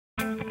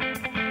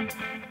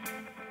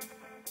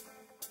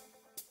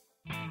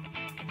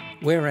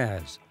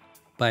Whereas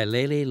by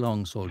Layli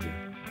Long Soldier.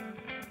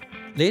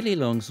 Layli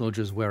Long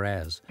Soldier's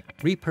Whereas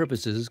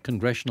repurposes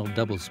congressional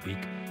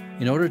doublespeak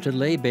in order to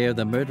lay bare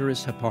the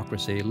murderous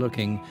hypocrisy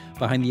lurking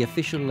behind the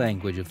official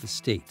language of the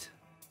state.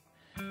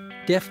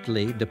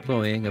 Deftly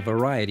deploying a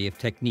variety of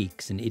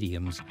techniques and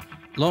idioms,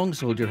 Long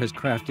Soldier has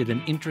crafted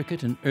an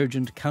intricate and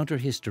urgent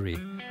counter-history,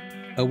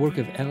 a work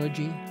of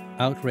elegy,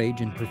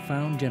 outrage, and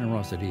profound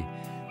generosity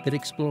that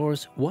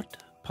explores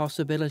what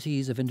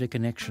possibilities of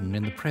interconnection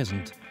in the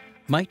present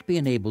might be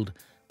enabled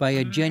by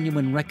a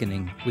genuine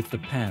reckoning with the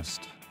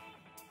past.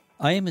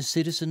 I am a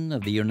citizen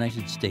of the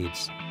United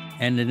States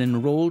and an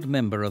enrolled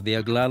member of the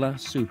Oglala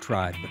Sioux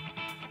tribe,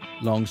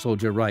 Long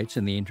Soldier writes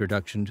in the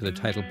introduction to the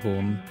title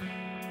poem,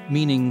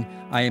 meaning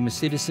I am a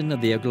citizen of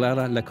the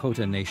Oglala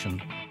Lakota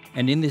Nation,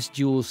 and in this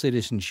dual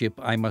citizenship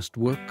I must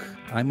work,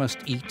 I must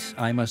eat,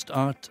 I must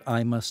art,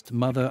 I must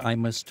mother, I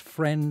must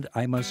friend,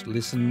 I must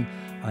listen,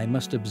 I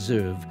must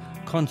observe,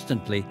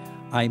 constantly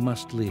I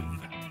must live.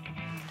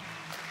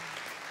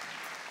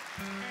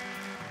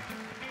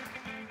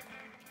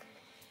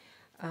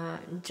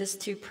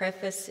 Just to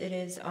preface, it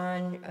is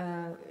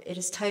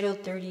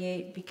titled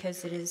 38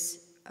 because it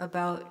is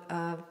about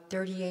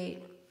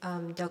 38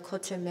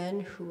 Dakota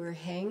men who were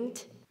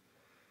hanged.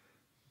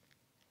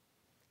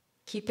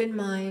 Keep in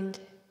mind,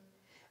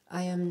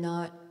 I am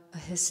not a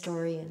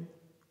historian.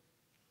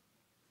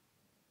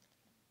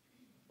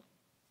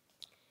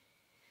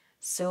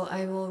 So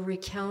I will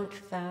recount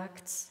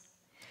facts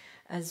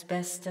as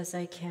best as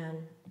I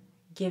can,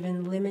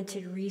 given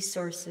limited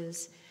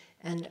resources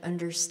and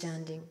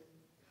understanding.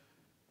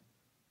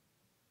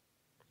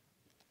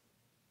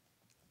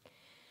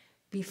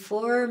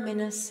 Before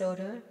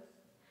Minnesota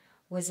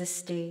was a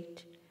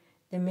state,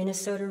 the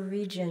Minnesota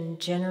region,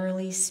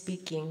 generally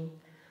speaking,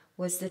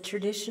 was the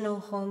traditional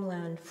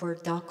homeland for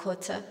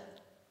Dakota,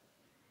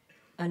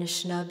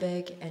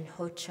 Anishinaabeg, and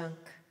Ho-Chunk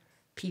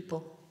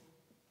people.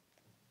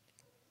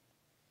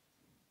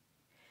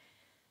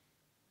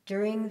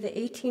 During the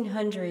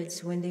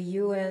 1800s, when the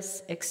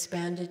U.S.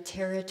 expanded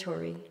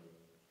territory,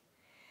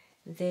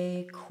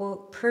 they,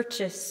 quote,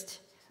 purchased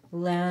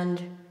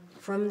land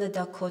from the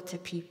Dakota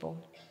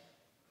people,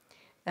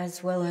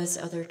 as well as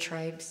other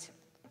tribes.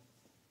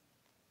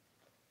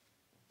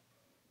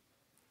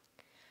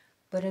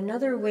 But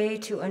another way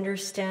to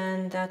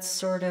understand that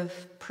sort of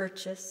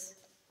purchase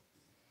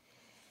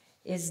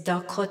is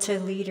Dakota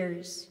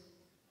leaders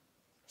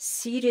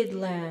ceded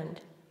land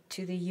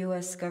to the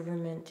U.S.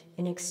 government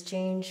in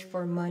exchange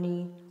for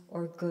money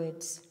or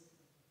goods,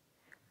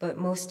 but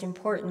most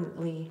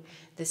importantly,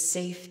 the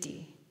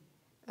safety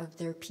of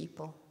their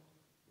people.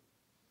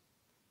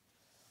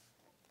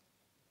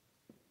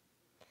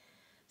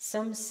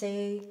 Some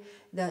say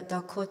that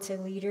Dakota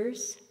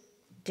leaders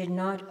did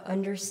not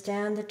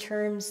understand the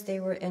terms they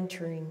were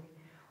entering,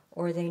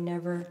 or they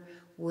never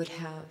would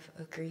have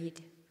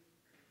agreed.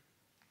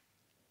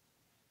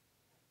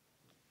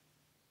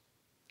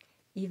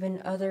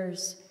 Even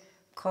others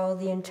call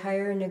the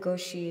entire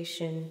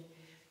negotiation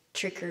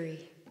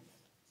trickery.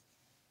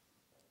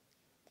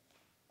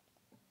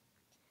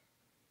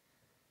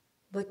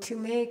 But to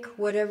make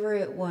whatever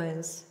it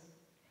was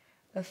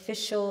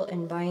official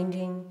and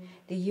binding,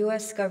 the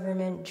U.S.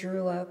 government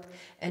drew up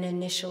an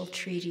initial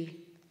treaty.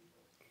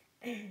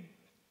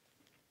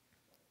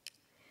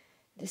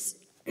 This,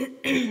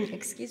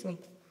 excuse me,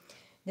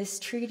 this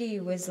treaty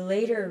was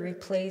later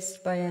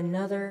replaced by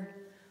another,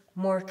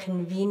 more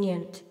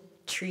convenient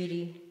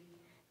treaty,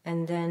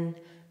 and then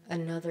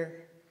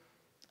another.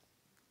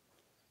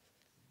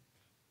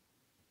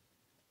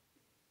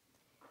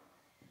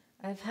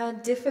 I've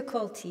had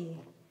difficulty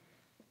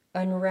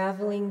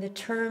unraveling the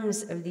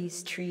terms of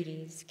these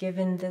treaties,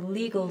 given the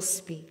legal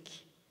speak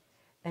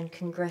and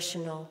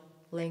congressional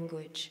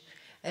language.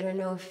 I don't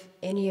know if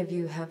any of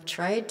you have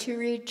tried to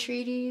read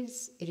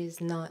treaties. It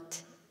is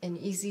not an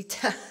easy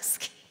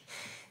task.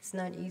 It's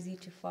not easy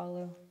to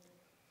follow.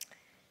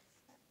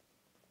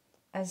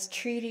 As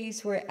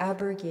treaties were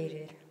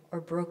abrogated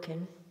or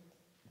broken,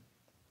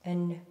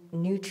 and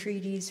new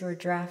treaties were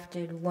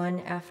drafted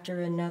one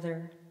after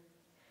another,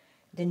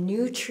 the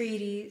new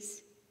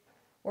treaties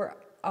were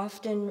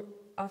often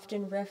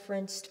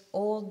referenced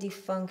old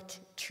defunct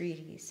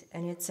treaties,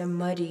 and it's a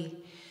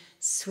muddy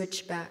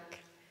switchback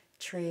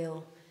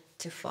trail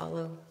to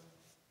follow.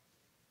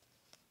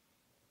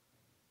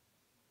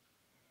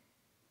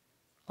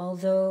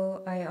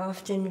 Although I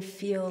often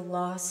feel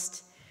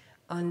lost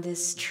on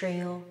this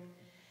trail,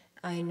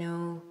 I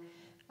know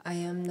I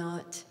am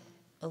not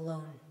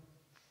alone.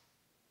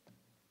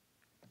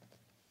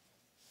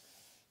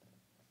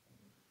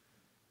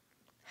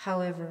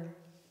 However,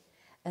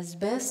 as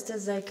best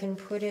as I can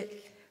put the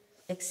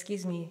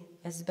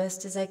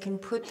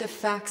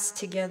facts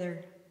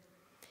together,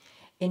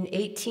 in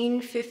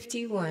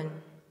 1851,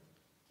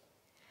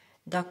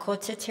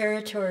 Dakota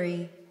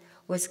Territory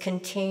was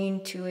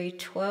contained to a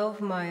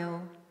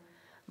 12-mile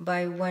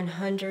by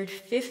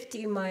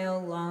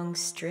 150-mile long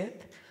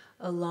strip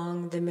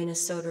along the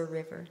Minnesota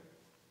River.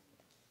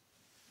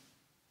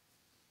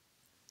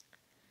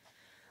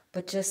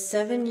 But just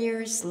 7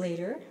 years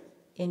later,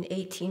 in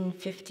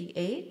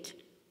 1858,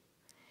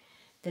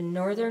 the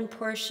northern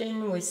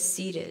portion was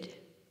ceded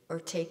or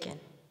taken,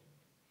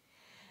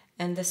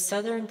 and the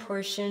southern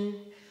portion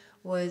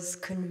was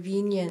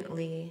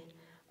conveniently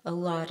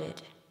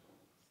allotted,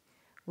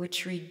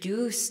 which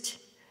reduced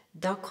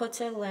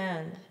Dakota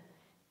land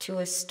to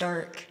a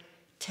stark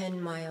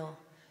 10-mile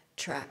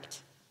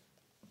tract.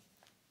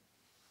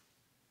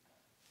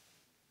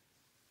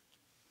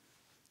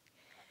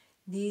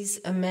 These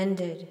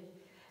amended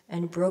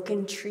and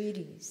broken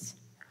treaties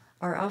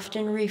are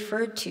often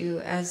referred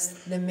to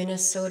as the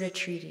Minnesota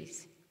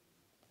Treaties.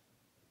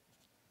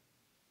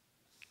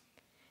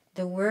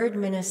 The word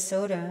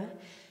Minnesota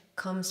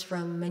comes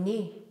from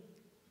Mani,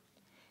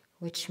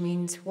 which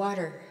means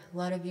water. A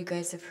lot of you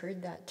guys have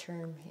heard that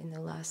term in the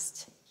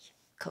last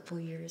couple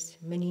years,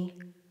 Mani.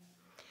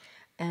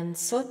 And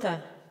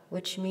Sota,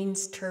 which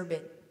means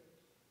turbid.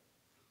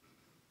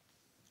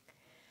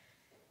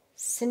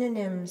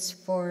 Synonyms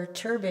for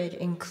turbid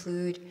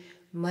include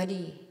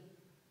muddy,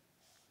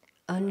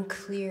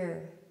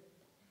 unclear,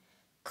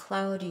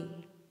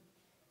 cloudy,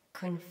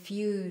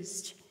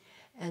 confused,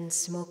 and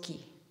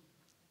smoky.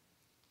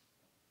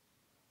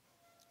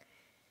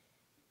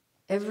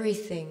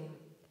 Everything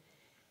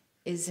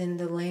is in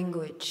the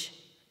language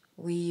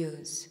we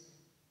use.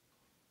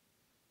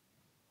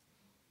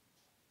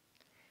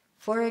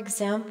 For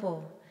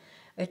example,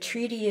 a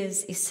treaty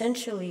is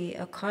essentially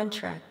a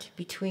contract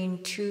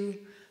between two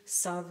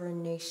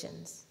sovereign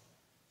nations.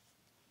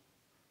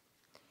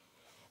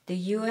 The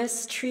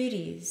U.S.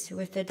 treaties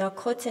with the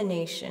Dakota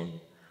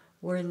Nation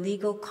were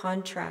legal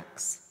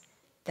contracts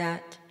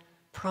that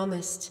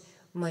promised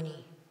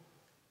money.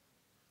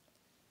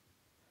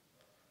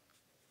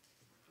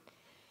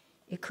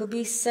 It could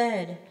be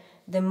said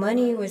the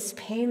money was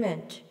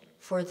payment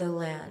for the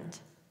land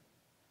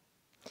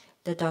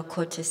the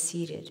Dakota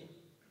ceded,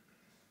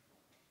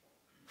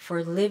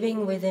 for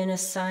living within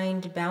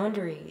assigned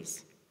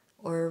boundaries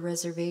or a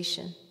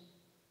reservation,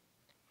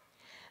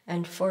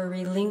 and for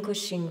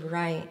relinquishing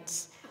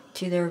rights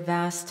to their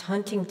vast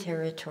hunting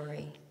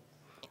territory,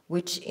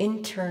 which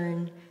in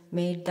turn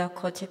made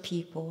Dakota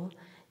people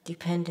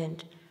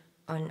dependent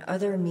on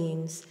other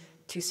means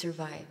to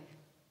survive: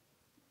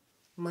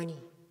 money.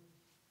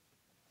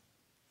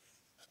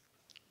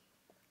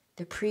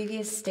 The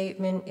previous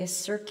statement is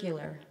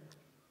circular,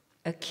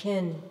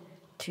 akin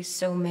to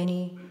so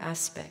many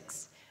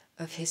aspects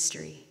of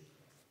history.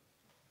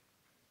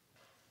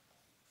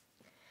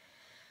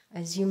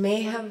 As you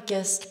may have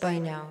guessed by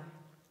now,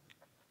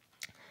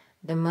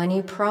 the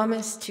money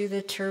promised in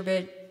the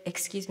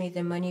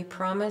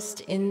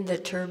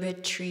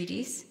turbid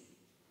treaties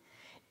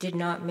did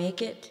not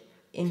make it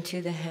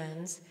into the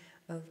hands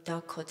of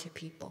Dakota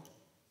people.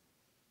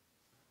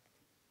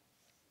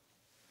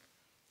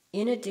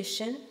 In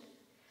addition,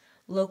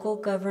 local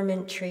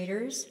government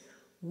traders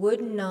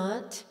would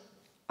not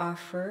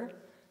offer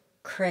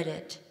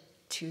credit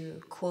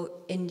to,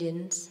 quote,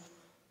 Indians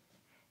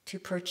to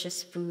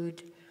purchase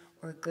food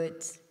or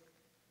goods.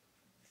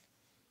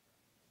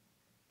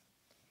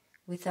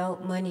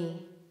 Without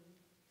money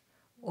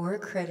or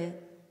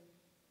credit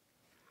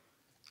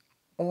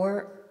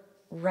or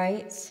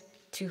rights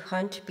to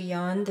hunt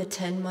beyond the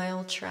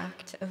 10-mile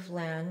tract of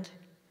land,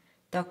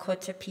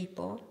 Dakota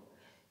people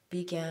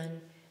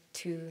began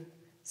to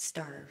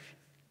starve.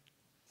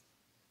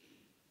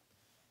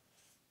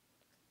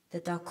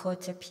 The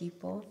Dakota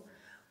people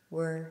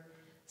were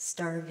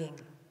starving.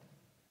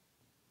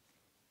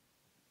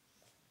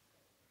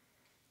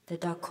 The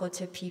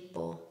Dakota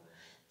people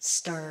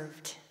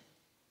starved.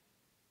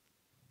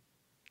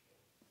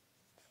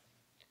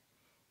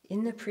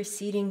 In the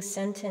preceding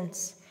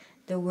sentence,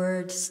 the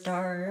word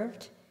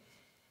starved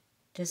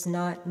does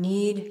not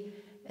need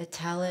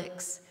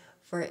italics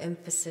for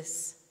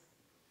emphasis.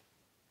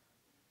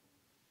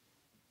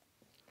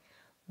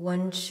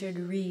 One should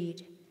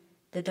read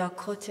the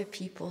Dakota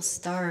people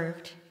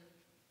starved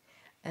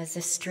as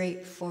a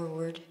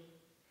straightforward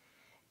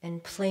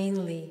and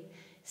plainly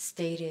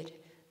stated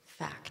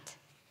fact.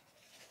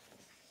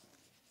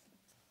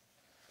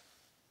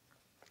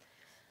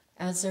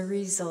 As a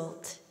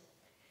result,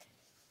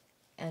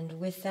 and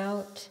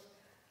without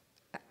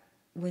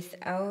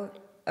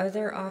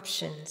other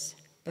options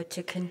but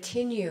to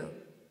continue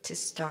to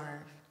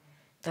starve,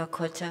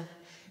 Dakota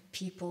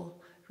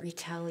people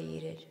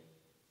retaliated.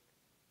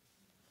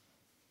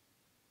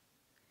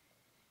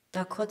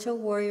 Dakota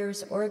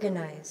warriors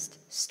organized,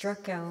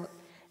 struck out,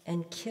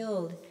 and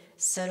killed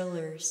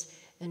settlers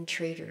and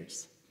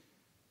traders.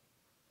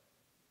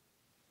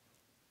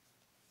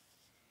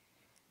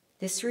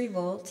 This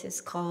revolt is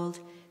called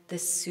the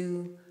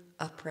Sioux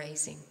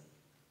Uprising.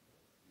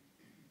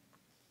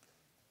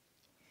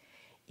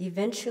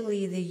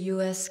 Eventually, the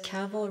U.S.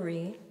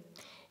 cavalry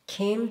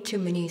came to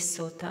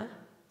Minnesota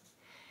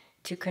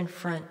to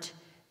confront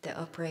the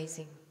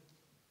uprising.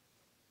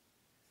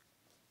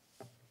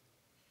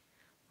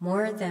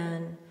 More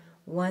than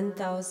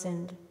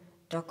 1,000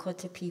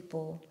 Dakota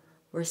people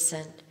were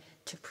sent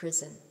to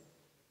prison.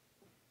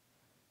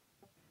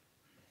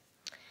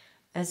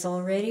 As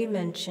already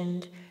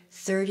mentioned,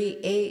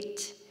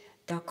 38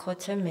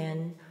 Dakota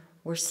men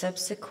were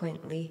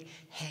subsequently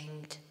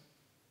hanged.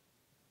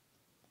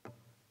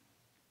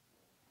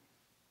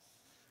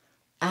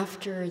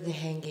 After the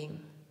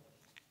hanging,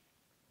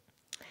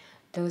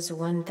 those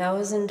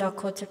 1,000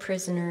 Dakota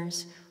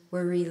prisoners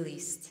were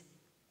released.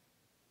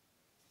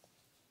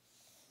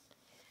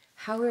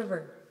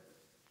 However,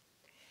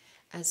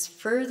 as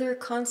further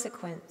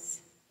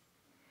consequence,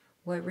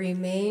 what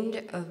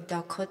remained of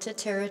Dakota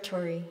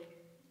territory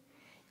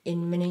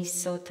in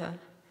Minnesota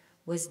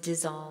was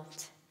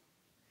dissolved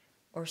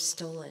or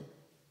stolen.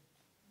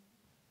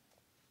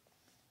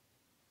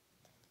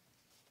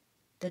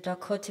 The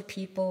Dakota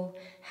people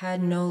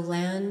had no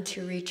land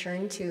to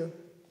return to.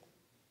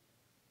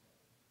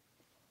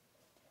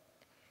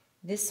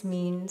 This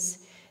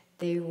means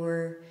they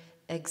were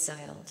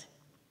exiled.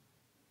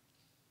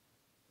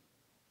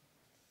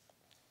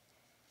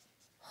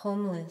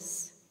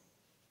 Homeless.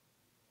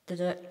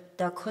 The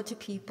Dakota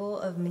people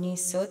of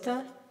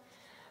Minnesota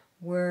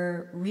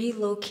were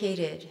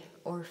relocated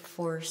or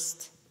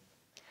forced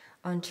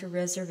onto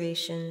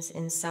reservations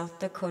in South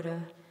Dakota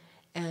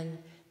and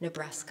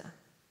Nebraska.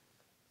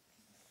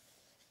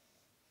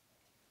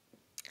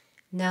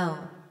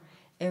 Now,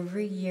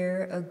 every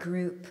year a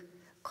group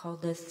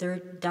called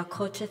the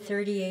Dakota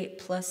 38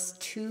 plus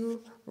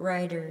 2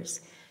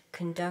 riders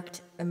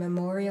conduct a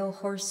memorial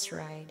horse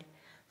ride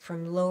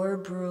from Lower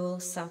Brule,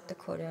 South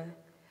Dakota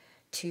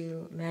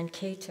to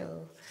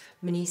Mankato,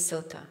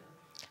 Minnesota.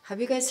 Have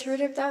you guys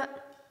heard of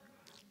that?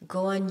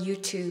 Go on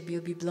YouTube,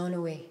 you'll be blown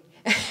away.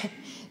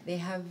 They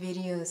have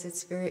videos,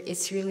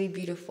 it's really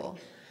beautiful.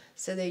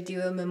 So they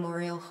do a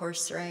memorial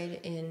horse ride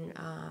in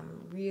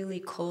really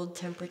cold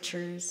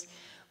temperatures,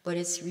 but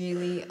it's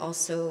really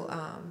also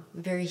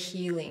very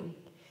healing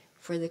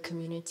for the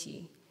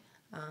community.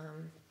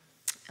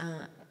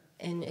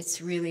 And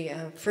it's really,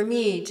 for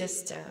me,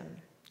 just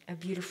a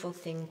beautiful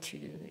thing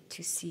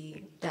to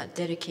see that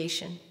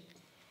dedication.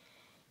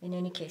 In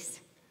any case,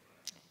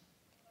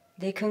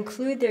 they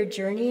conclude their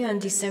journey on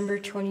December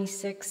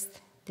 26th,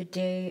 the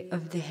day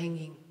of the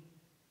hanging.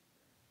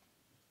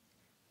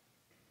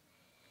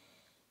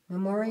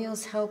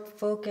 Memorials help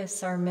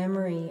focus our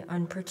memory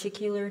on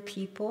particular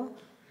people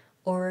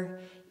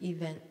or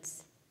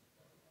events.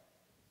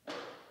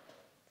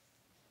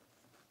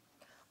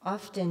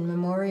 Often,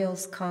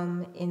 memorials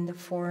come in the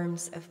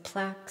forms of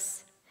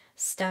plaques,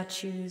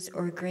 statues,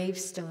 or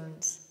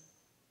gravestones.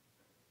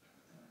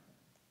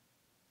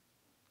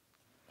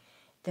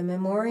 The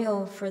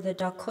memorial for the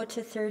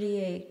Dakota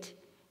 38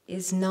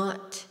 is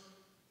not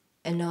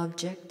an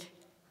object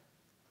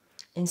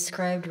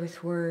inscribed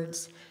with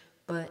words,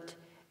 but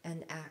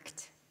an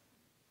act.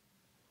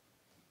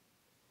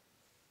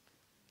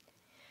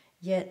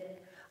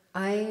 Yet,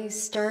 I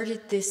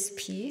started this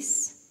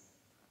piece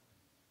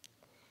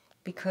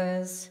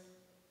because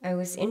I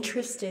was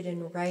interested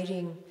in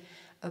writing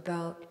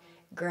about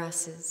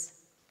grasses.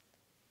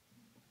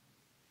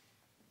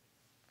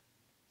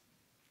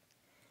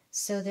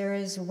 So there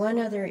is one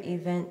other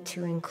event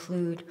to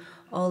include,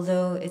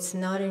 although it's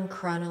not in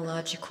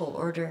chronological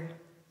order,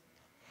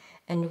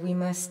 and we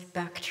must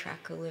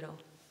backtrack a little.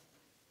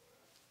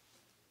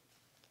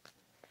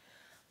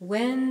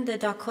 When the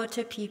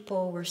Dakota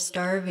people were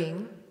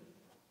starving,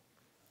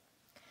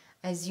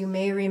 as you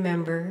may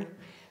remember,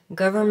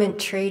 government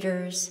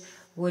traders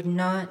would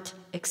not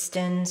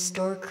extend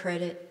store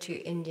credit to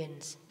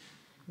Indians.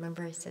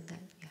 Remember I said that?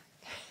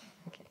 Yeah.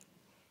 Okay.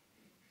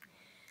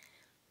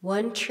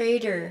 One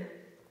trader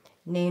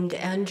named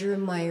Andrew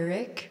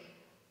Myrick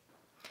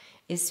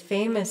is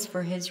famous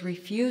for his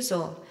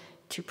refusal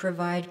to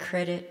provide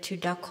credit to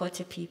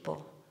Dakota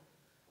people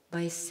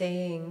by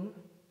saying,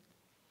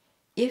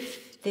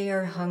 if they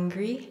are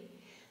hungry,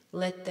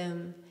 let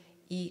them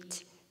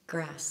eat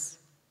grass.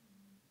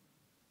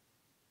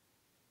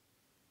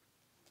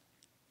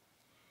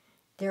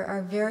 There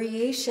are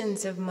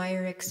variations of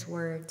Myrick's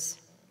words,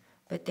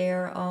 but they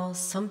are all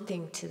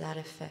something to that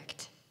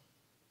effect.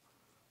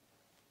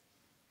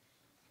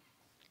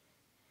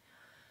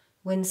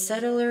 When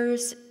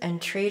settlers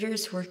and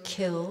traders were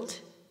killed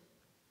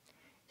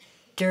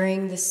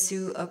during the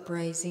Sioux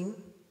Uprising,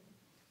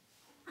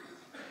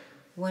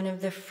 one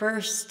of the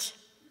first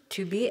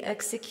to be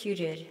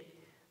executed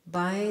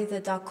by the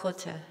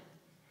Dakota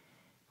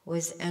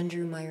was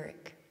Andrew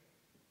Myrick.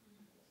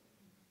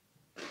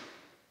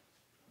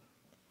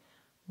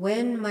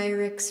 When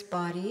Myrick's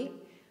body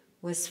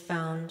was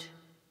found,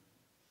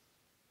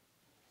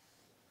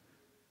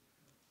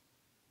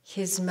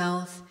 his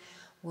mouth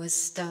was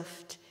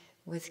stuffed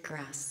with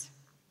grass.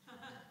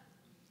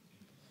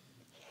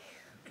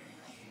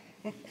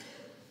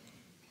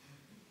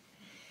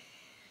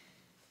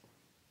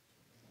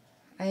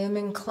 I am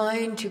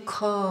inclined to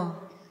call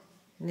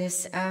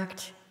this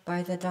act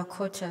by the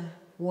Dakota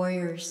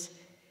warriors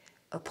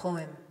a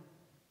poem.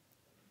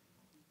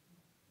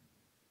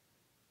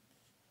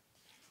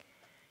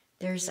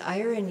 There's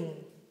irony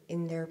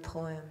in their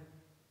poem.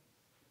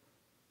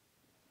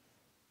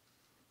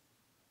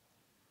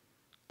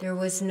 There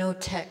was no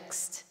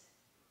text.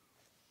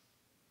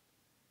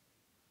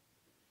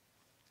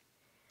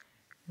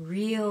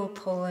 Real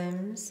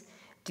poems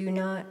do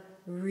not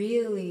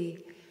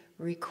really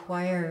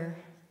require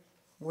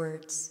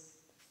words.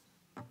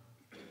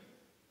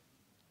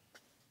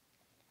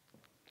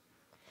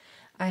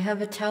 I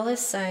have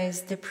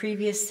italicized the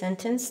previous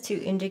sentence to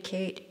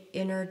indicate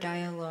inner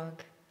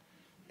dialogue,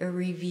 a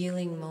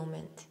revealing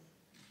moment.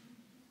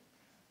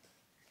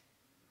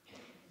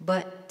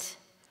 But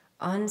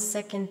on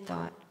second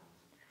thought,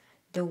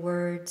 the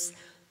words,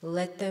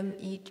 "let them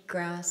eat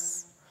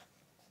grass,"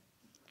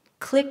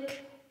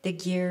 click the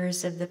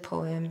gears of the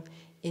poem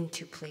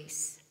into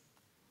place.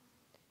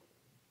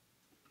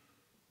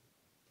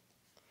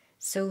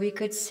 So we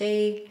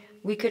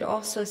could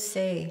also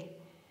say,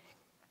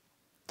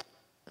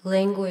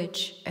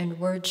 language and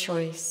word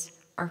choice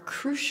are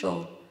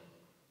crucial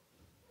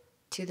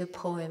to the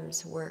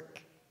poem's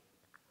work.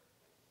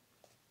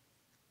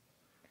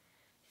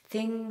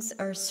 Things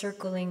are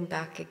circling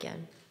back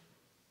again.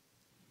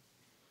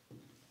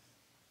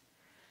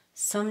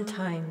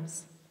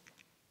 Sometimes,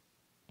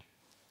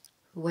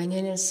 when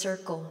in a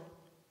circle,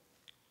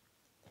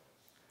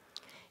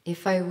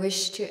 if I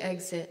wish to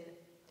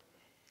exit,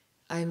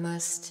 I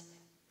must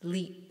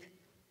leap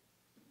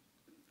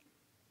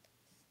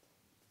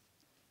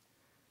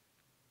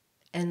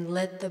and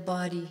let the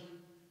body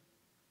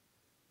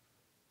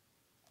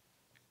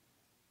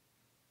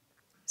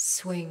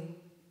swing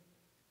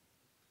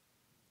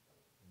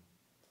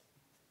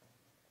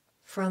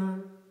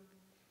from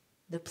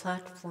the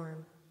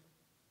platform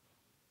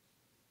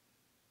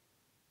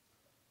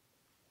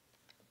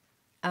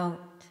out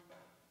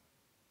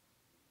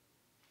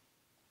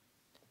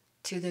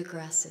to the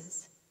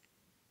grasses.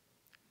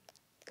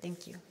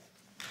 Thank you.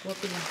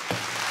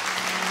 Welcome.